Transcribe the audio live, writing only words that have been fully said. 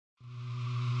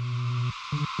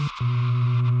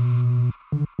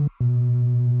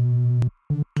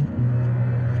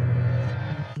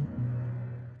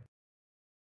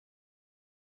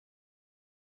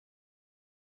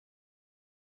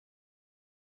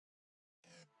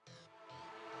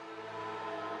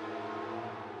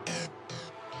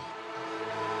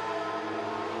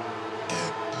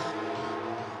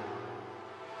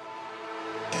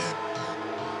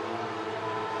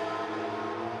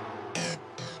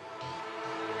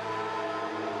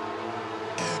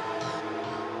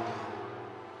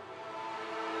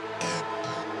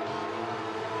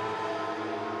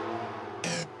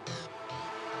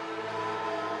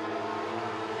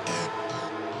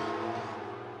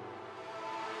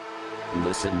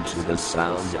Listen to the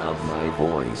sound of my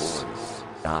voice.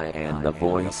 I am the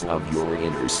voice of your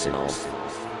inner self.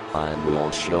 I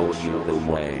will show you the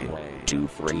way to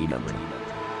freedom.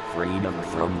 Freedom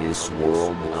from this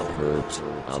world of hurt,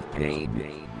 of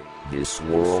pain, this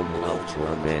world of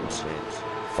torment.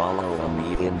 Follow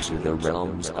me into the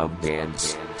realms of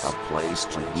dance, a place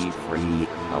to be free,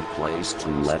 a place to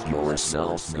let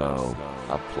yourself go,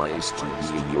 a place to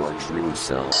be your true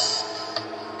self.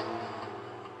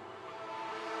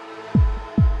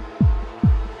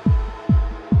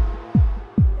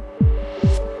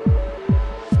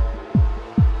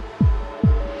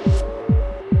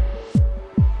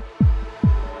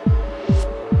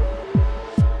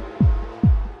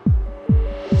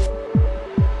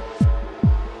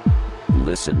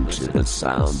 Listen to the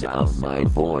sound of my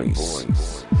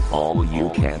voice. All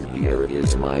you can hear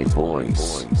is my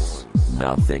voice.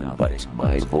 Nothing but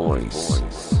my voice.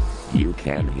 You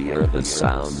can hear the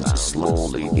sounds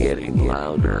slowly getting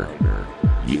louder.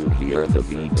 You hear the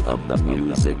beat of the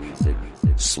music.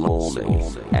 Slowly,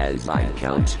 as I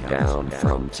count down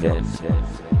from 10.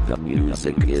 The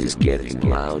music is getting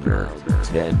louder.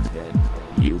 10.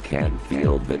 You can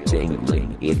feel the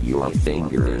tingling in your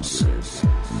fingers.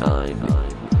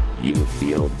 9. You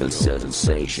feel the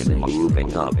sensation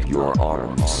moving up your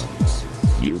arms.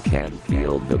 You can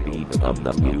feel the beat of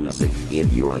the music in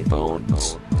your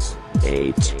bones.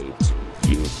 8.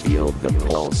 You feel the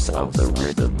pulse of the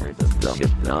rhythm, the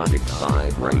hypnotic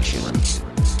vibrations.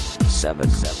 7.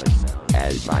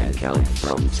 As I count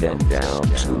from 10 down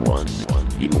to 1,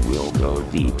 you will go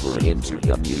deeper into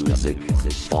the music,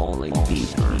 falling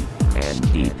deeper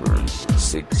and deeper.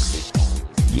 6.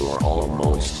 You're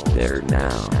almost there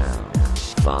now.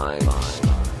 5.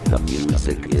 The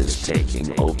music is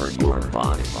taking over your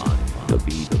body. The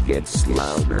beat gets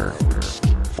louder.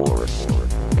 4.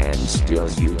 And still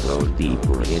you go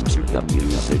deeper into the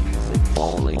music,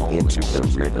 falling into the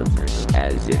rhythm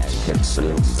as it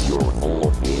consumes your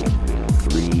whole being.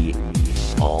 3.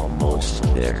 Almost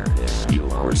there. You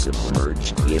are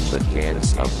submerged in the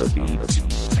dance of the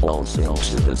beat, pulsing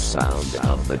to the sound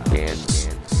of the dance,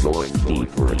 going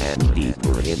deeper and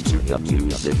deeper into the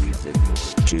music.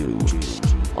 2.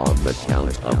 On the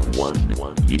count of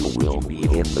 1, you will be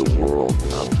in the world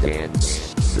of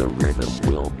dance. The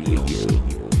rhythm will be you.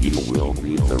 You will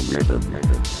be the rhythm.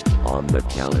 On the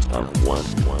count of 1,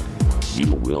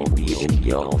 you will be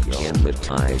engulfed in the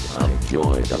tide of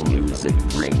joy the music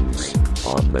brings.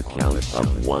 On the count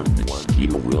of 1,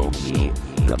 you will be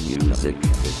the music.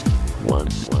 1.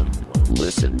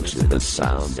 Listen to the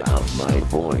sound of my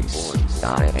voice.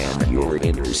 I am your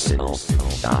inner self.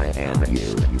 I am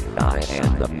you. I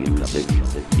am the music.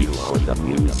 You are the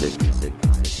music.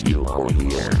 You are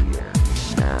here.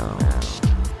 Now.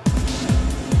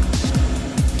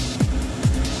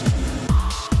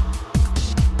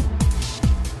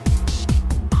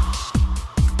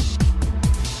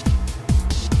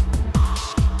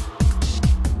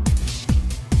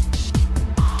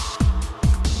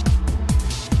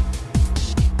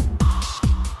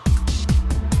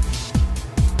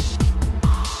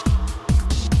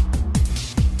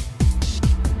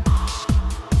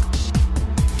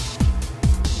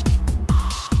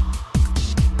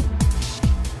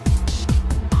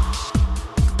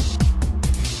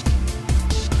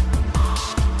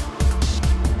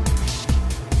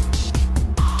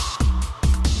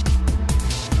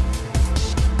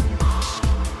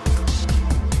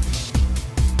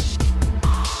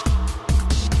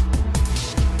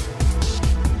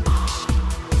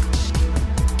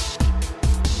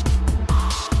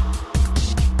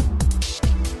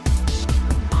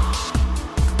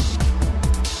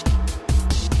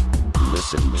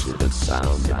 Listen to the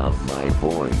sound of my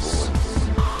voice.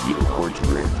 You are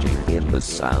drifting in the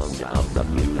sound of the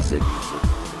music.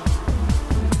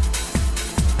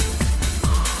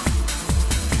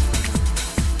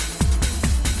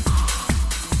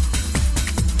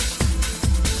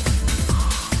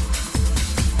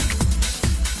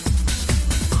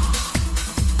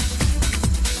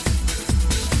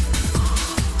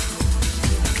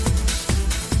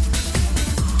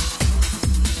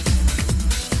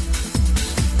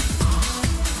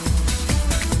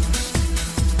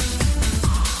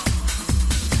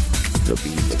 The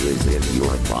beat is in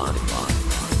your body.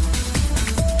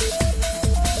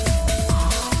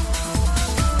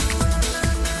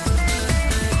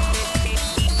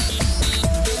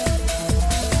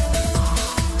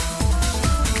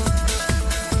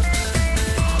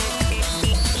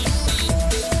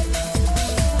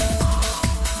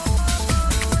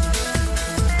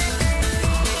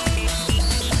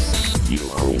 You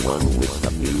are one with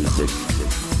the music.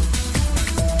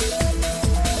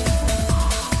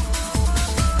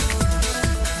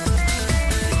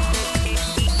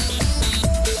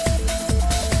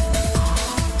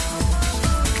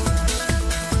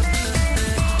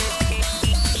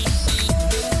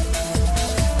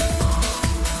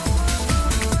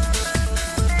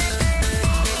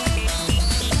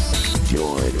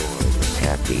 Joy,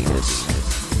 happiness,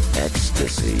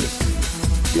 ecstasy,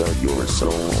 fill your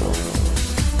soul.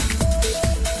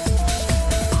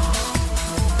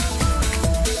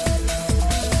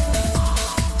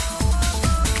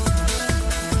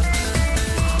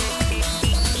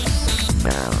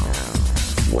 Now,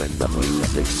 when the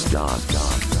music stops,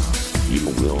 you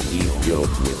will be filled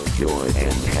with joy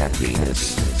and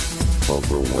happiness,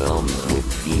 overwhelmed with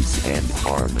peace and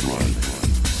harmony.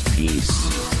 Peace.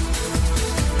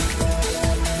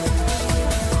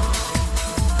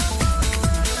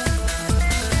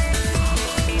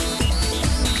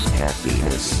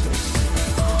 Happiness.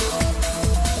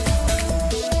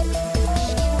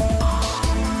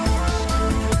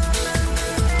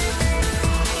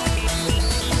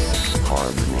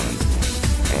 Harmony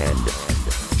and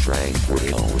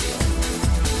tranquility.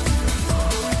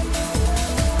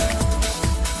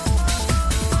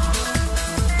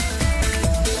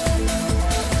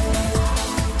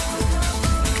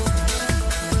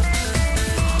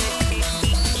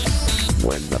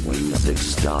 When the music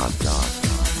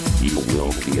stops, you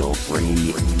will feel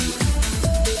free.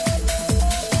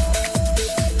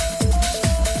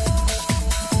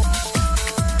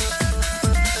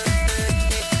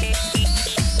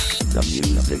 The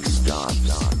music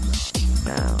stops.